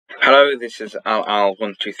Hello, this is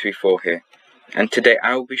Al1234 here, and today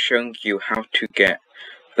I will be showing you how to get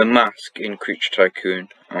the mask in Creature Tycoon.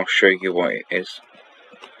 I'll show you what it is.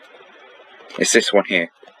 It's this one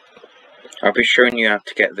here. I'll be showing you how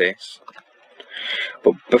to get this.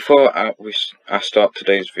 But before I start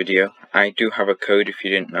today's video, I do have a code if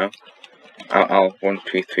you didn't know.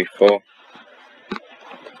 Al1234.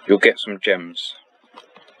 You'll get some gems.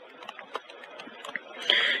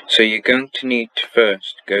 So you're going to need to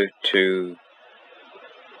first go to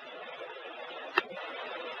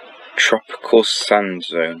Tropical Sand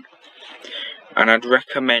Zone, and I'd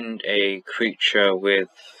recommend a creature with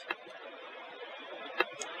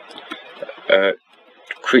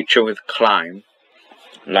climb,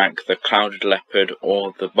 like the Clouded Leopard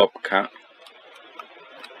or the Bobcat.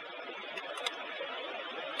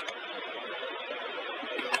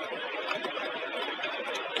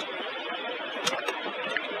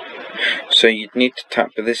 So you'd need to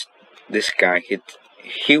tap this guy.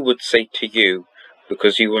 He would say to you,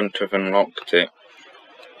 because you wouldn't have unlocked it,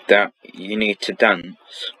 that you need to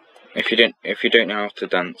dance. If you don't know how to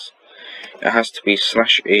dance, it has to be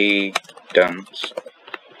 /E dance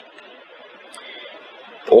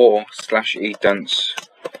or /E dance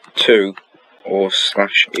 2 or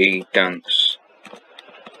 /E dance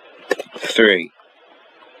 3.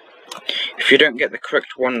 If you don't get the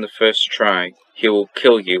correct one the first try, he will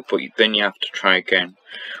kill you, but then you have to try again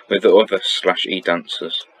with the other /E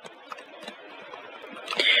dancers.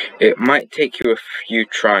 It might take you a few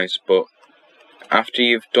tries, but after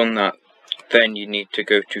you've done that, then you need to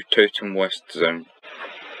go to Totem West Zone.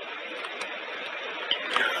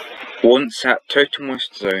 Once at Totem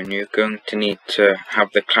West Zone, you're going to need to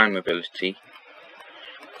have the climb ability,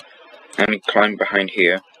 and you climb behind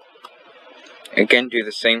here. Again, do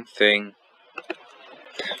the same thing.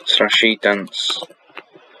 /E dance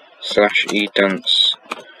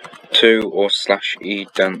 2 or /E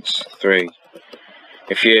dance 3.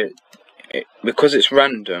 Because it's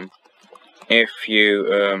random, if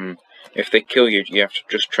they kill you, you have to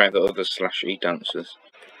just try the other /E dancers.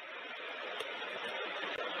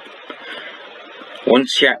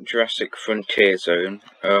 Once you're at Jurassic Frontier Zone,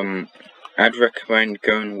 I'd recommend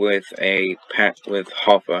going with a pet with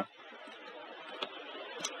hover.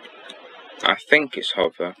 I think it's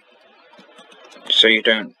hover, so you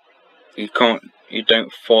don't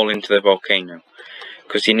fall into the volcano,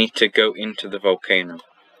 because you need to go into the volcano.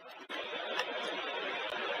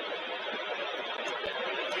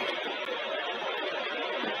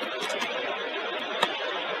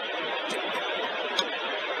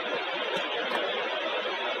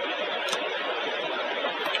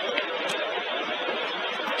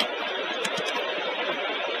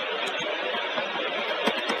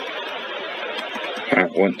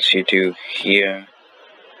 Once you do here,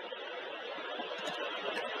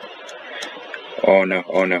 oh no,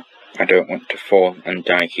 I don't want to fall and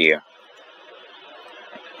die here.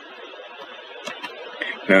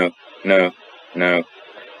 No,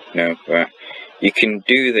 right. You can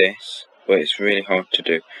do this, but it's really hard to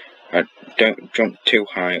do. Don't jump too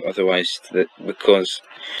high, otherwise, because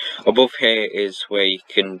above here is where you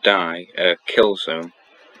can die, kill zone.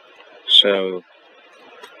 So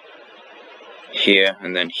here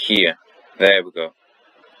and then here. There we go.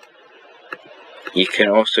 You can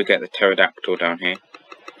also get the pterodactyl down here.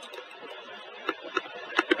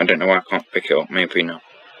 I don't know why I can't pick it up, maybe not.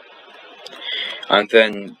 And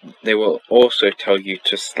then they will also tell you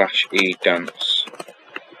to /E dance.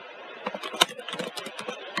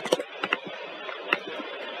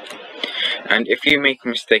 And if you make a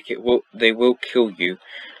mistake, they will kill you,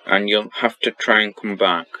 and you'll have to try and come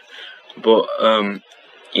back. But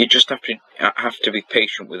you just have to be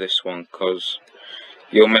patient with this one, because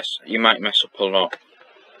you might mess up a lot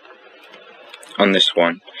on this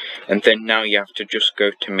one. And then now you have to just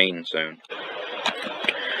go to main zone.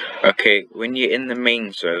 Okay, when you're in the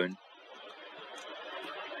main zone,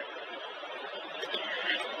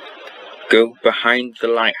 go behind the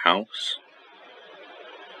lighthouse.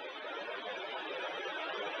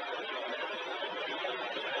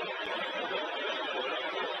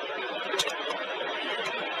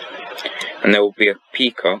 And there will be a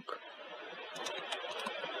peacock.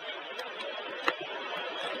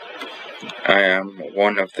 I am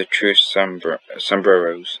one of the true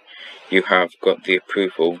Samberos. You have got the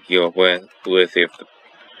approval. You are worthy of the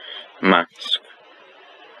mask.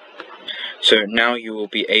 So now you will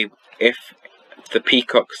be able, if the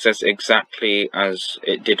peacock says exactly as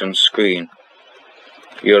it did on screen,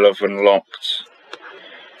 you'll have unlocked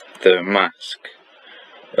the mask.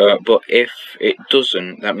 But if it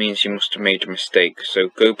doesn't, that means you must have made a mistake. So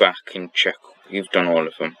go back and check you've done all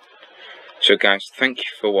of them. So guys, thank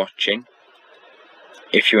you for watching.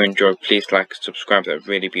 If you enjoyed, please like and subscribe, that would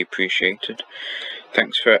really be appreciated.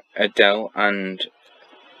 Thanks for Adele and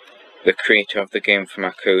the creator of the game for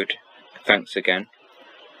my code. Thanks again.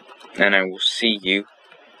 And I will see you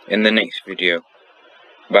in the next video.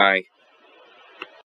 Bye.